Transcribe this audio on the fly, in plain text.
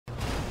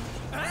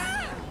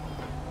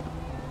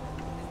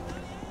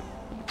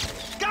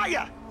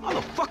ya!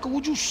 Motherfucker,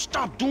 would you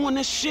stop doing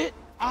this shit?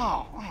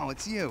 Oh,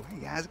 it's you.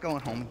 Hey, how's it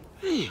going, homie?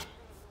 Hey.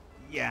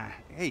 Yeah.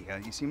 Hey,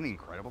 you seeming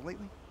incredible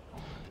lately?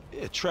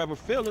 Yeah, Trevor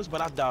Phillips,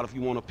 but I doubt if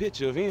you want a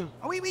picture of him.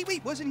 Oh,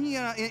 wait. Wasn't he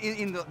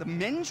in the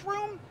men's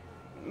room?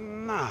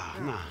 Nah.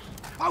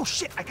 Oh,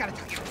 shit, I gotta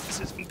tell you, this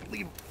is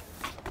unbelievable.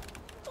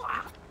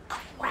 Ah,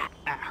 crap,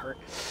 that hurt.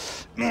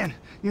 Man,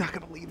 you're not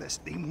gonna believe this.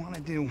 They want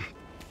to do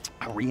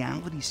a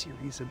reality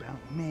series about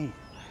me.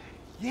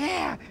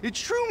 Yeah, it's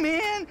true,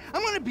 man.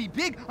 I'm gonna be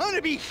big. I'm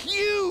gonna be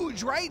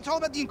huge, right? It's all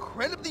about the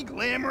incredibly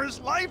glamorous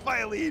life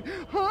I lead.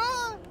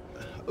 Huh?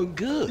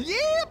 Good.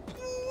 Yeah,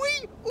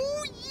 boy.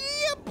 Oh,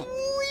 yeah,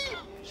 boy.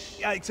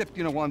 Yeah, except,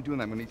 you know, while I'm doing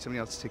that, I'm gonna need somebody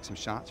else to take some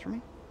shots for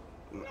me.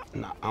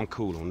 Nah, I'm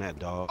cool on that,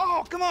 dog.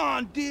 Oh, come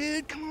on,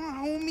 dude. Come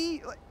on,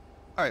 homie. Like,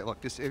 all right,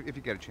 look, this if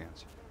you get a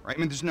chance, right? I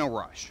mean, there's no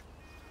rush,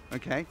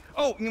 okay?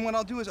 Oh, you know what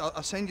I'll do is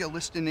I'll send you a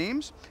list of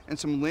names and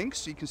some links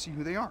so you can see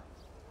who they are,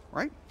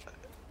 right?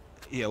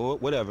 Yeah,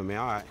 whatever, man.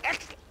 All right.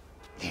 Excellent.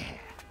 Yeah.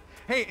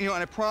 Hey, you know,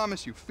 and I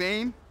promise you,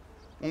 fame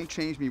won't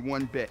change me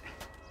one bit.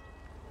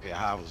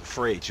 Yeah, I was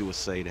afraid you would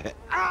say that.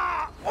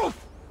 Ah!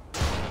 Oof!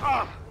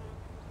 Ah!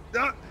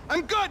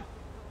 I'm good.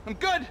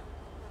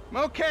 I'm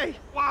okay.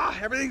 Wow,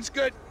 everything's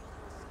good.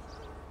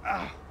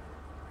 Ah.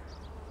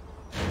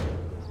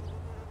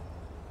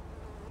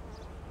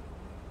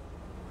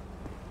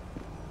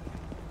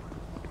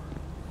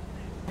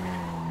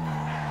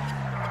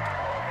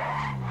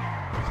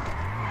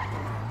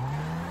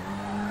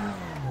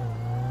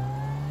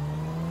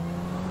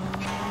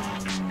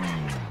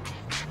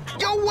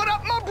 Yo, what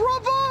up, my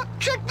brother?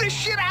 Check this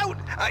shit out.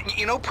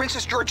 You know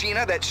Princess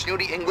Georgina, that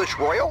snooty English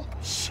royal?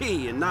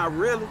 She, not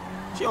really.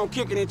 She don't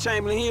kick it in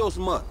Chamberlain Hills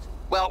much.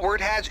 Well,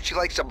 word has it she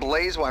likes to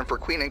blaze one for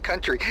Queen and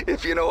Country,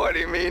 if you know what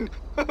I mean.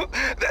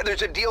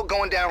 There's a deal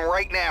going down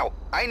right now.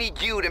 I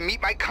need you to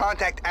meet my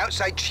contact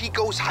outside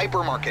Chico's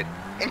hypermarket.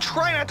 And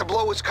try not to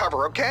blow his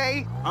cover,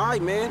 okay? All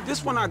right, man.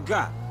 This one I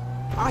got.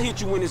 I'll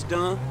hit you when it's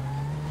done.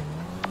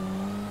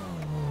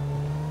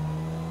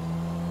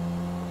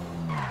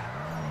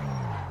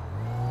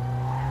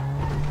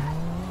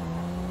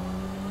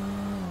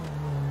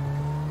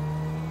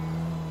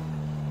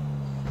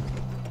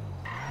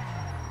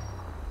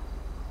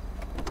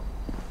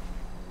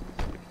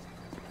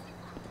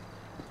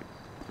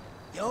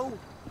 Yo,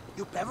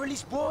 you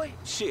Beverly's boy?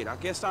 Shit, I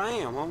guess I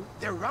am, homie.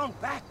 They're round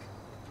back.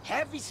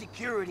 Heavy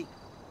security.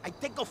 I'd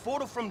take a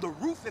photo from the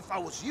roof if I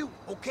was you.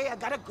 Okay, I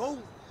gotta go.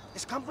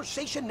 This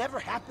conversation never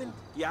happened.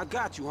 Yeah, I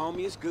got you,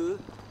 homie. It's good.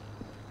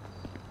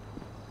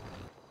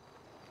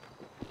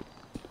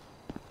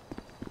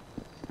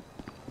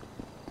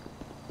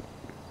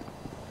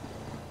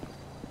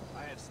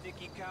 I have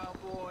Sticky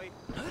Cowboy,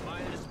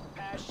 Minus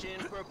Passion,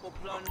 Purple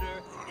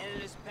Plunder,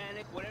 Endless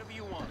Panic, whatever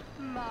you want.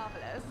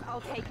 Marvelous.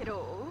 I'll take it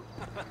all.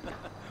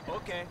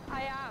 Okay.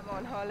 I am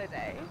on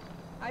holiday.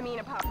 I mean,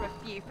 apart from a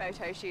few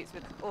photo shoots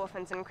with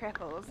orphans and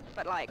cripples,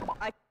 but like,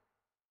 I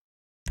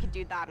could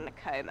do that in a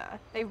coma.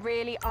 They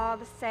really are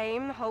the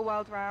same the whole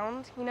world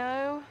round, you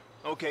know?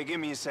 Okay, give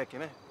me a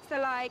second, eh? So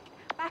like,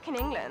 back in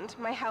England,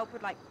 my help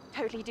would like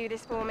totally do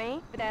this for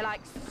me, but they're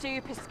like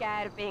super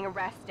scared of being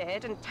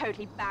arrested and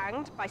totally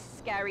banged by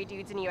scary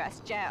dudes in US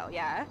jail,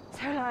 yeah?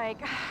 So like,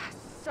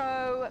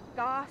 so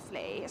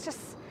ghastly.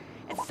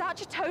 It's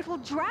such a total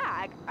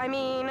drag. I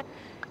mean,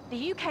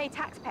 the UK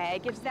taxpayer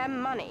gives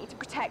them money to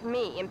protect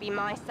me and be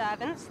my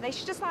servants, so they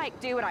should just like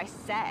do what I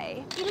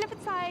say. Even if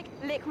it's like,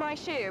 lick my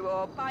shoe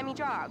or buy me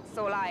drugs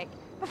or like,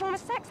 perform a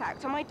sex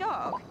act on my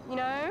dog, you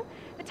know?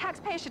 The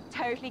taxpayer should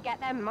totally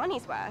get their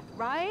money's worth,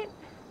 right?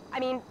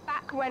 I mean,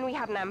 back when we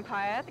had an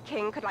empire, the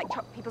king could like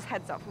chop people's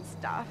heads off and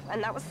stuff,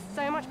 and that was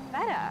so much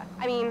better.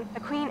 I mean,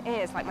 the queen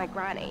is like my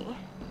granny.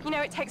 You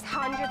know, it takes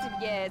hundreds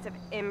of years of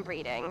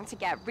inbreeding to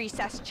get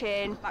recessed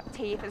chin, buck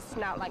teeth, and a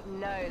snout like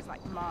nose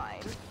like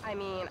mine. I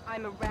mean,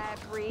 I'm a rare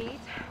breed.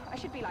 I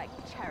should be like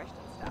cherished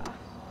and stuff.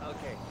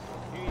 Okay,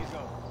 here you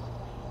go.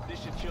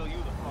 This should chill you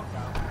the fuck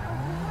out.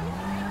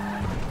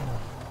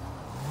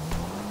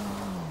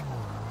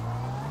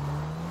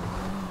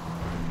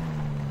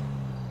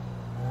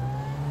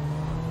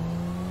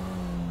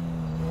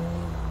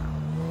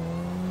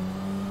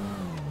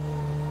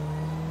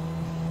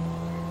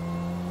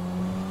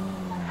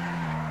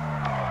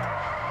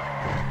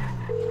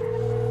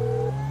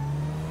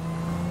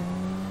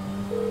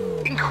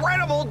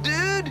 Incredible,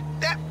 dude!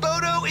 That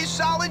photo is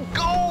solid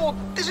gold!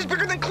 This is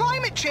bigger than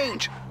climate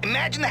change!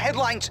 Imagine the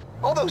headlines,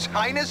 all those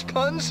highness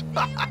puns.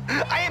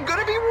 I am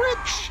gonna be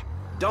rich!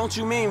 Don't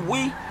you mean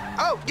we?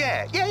 Oh,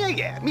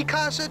 yeah. Mi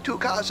casa, tu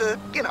casa,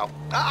 you know.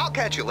 I'll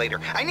catch you later.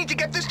 I need to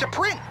get this to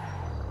print.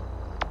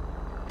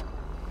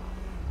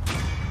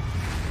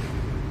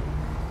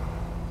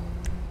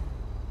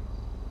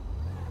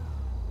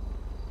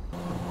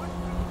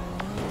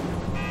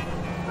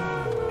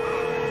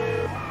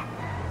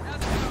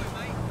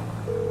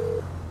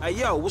 Hey,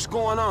 yo, what's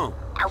going on?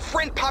 Our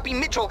friend Poppy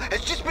Mitchell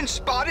has just been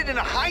spotted in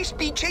a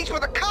high-speed chase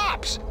with the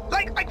cops.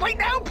 Like right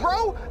now,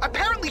 bro.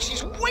 Apparently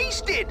she's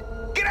wasted.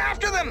 Get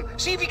after them.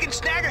 See if you can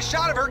snag a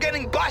shot of her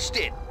getting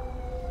busted.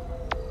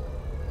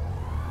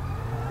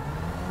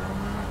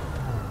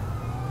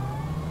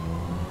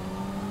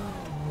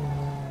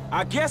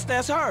 I guess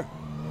that's her.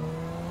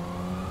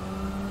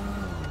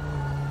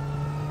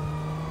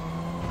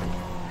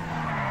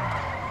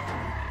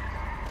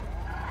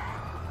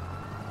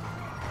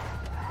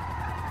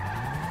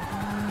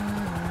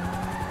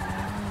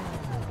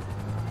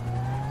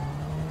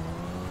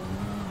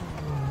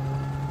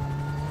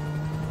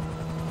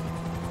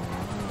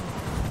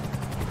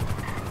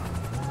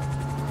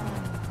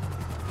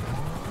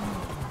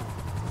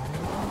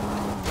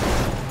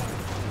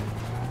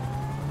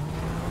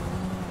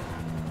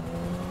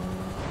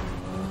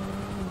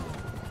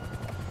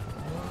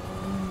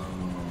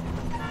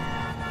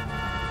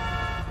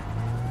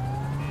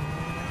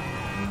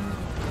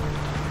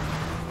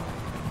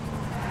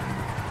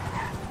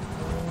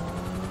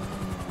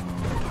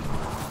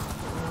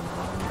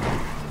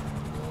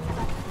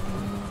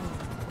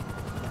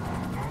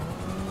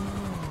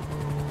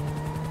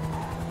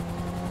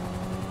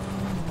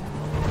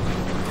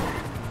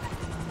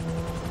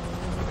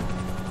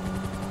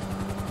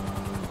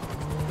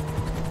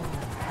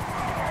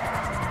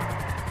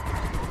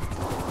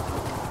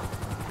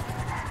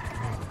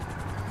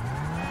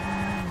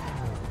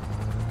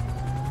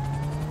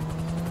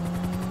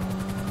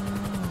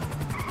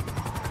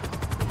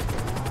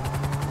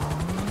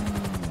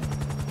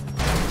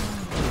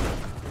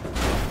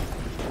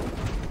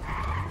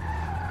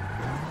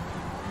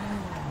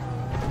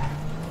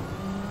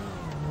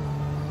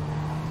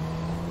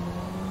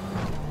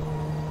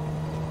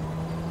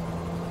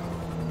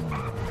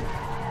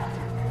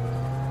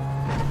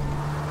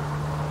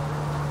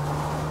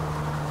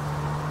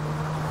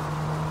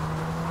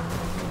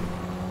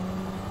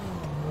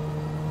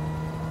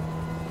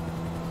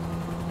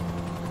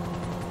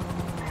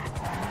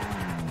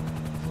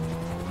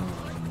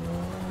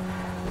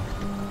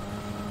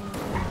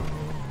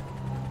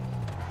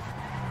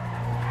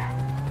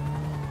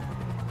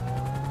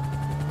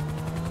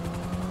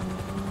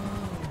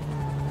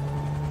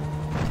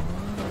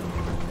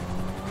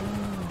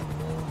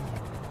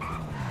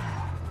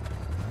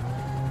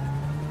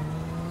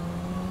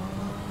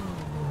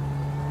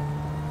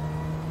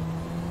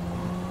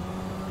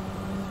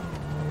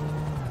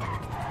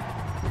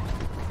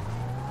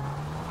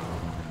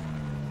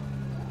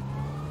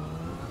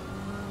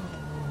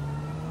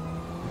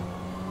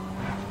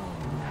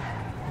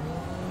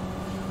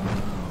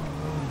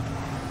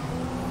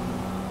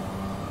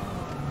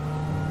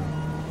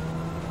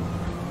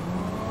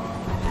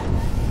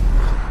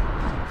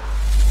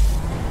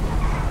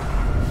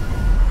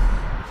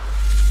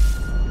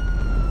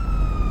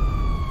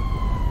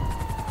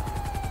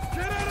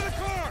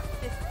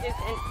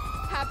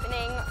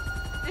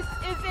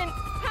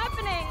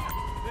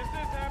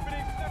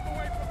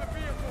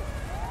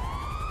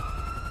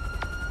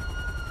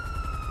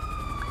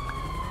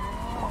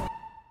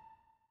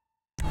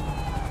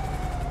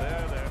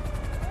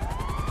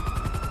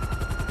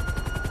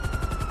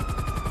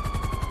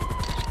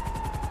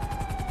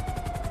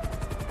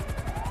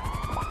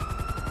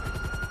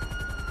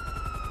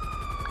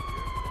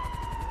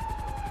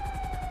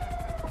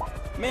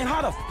 Man,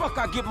 how the fuck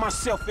I get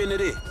myself into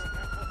this?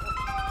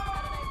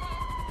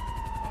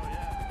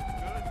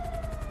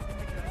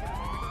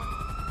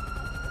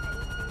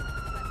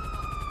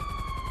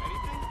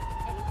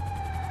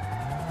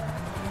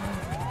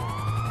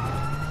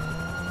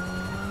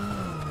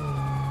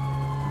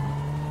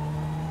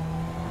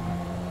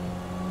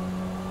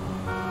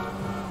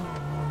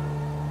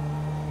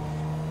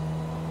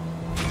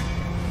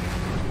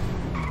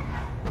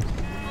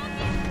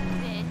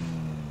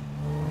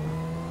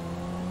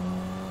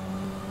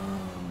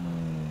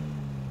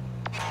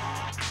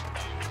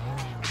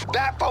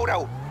 That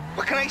photo!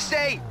 What can I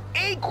say?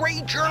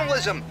 A-grade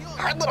journalism!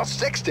 Our little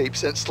sex tape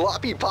sent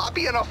Sloppy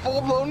Poppy in a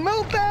full-blown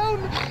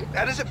meltdown!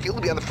 How does it feel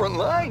to be on the front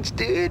lines,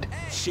 dude?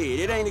 Shit,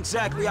 it ain't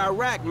exactly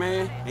Iraq,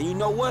 man. And you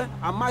know what?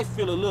 I might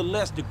feel a little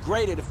less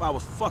degraded if I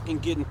was fucking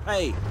getting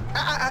paid.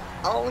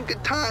 All in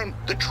good time.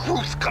 The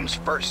truth comes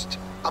first.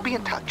 I'll be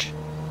in touch.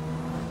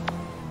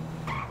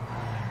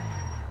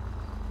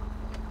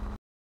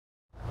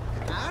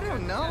 I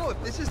don't know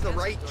if this is the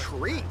right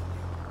tree.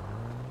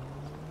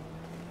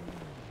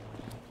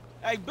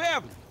 Hey,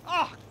 Beverly.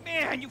 Oh,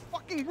 man, you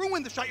fucking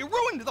ruined the shot. You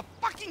ruined the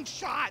fucking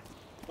shot.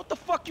 What the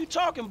fuck you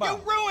talking about?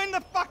 You ruined the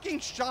fucking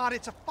shot.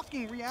 It's a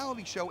fucking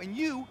reality show, and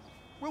you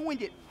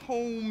ruined it,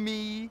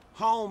 homie.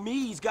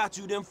 Homies got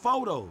you them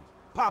photos.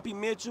 Poppy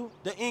Mitchell,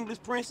 the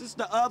English princess,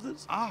 the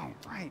others. Oh,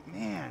 right,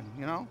 man,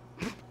 you know?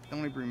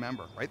 Don't even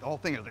remember, right? The whole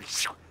thing is like...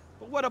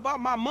 But what about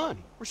my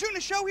money? We're shooting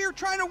a show here,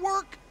 trying to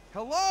work.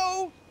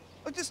 Hello?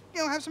 Or just,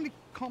 you know, have somebody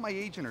call my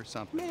agent or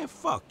something. Man,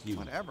 fuck you.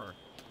 Whatever.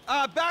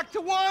 Back to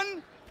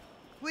one.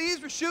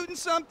 Please, we're shooting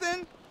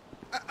something.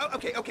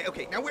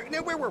 Okay. Now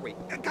where were we?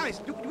 Guys,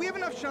 do we have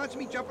enough shots of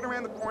me jumping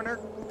around the corner?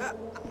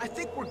 I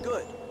think we're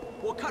good.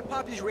 We'll cut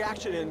Poppy's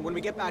reaction in when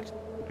we get back to...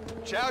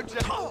 Ciao,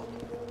 ciao.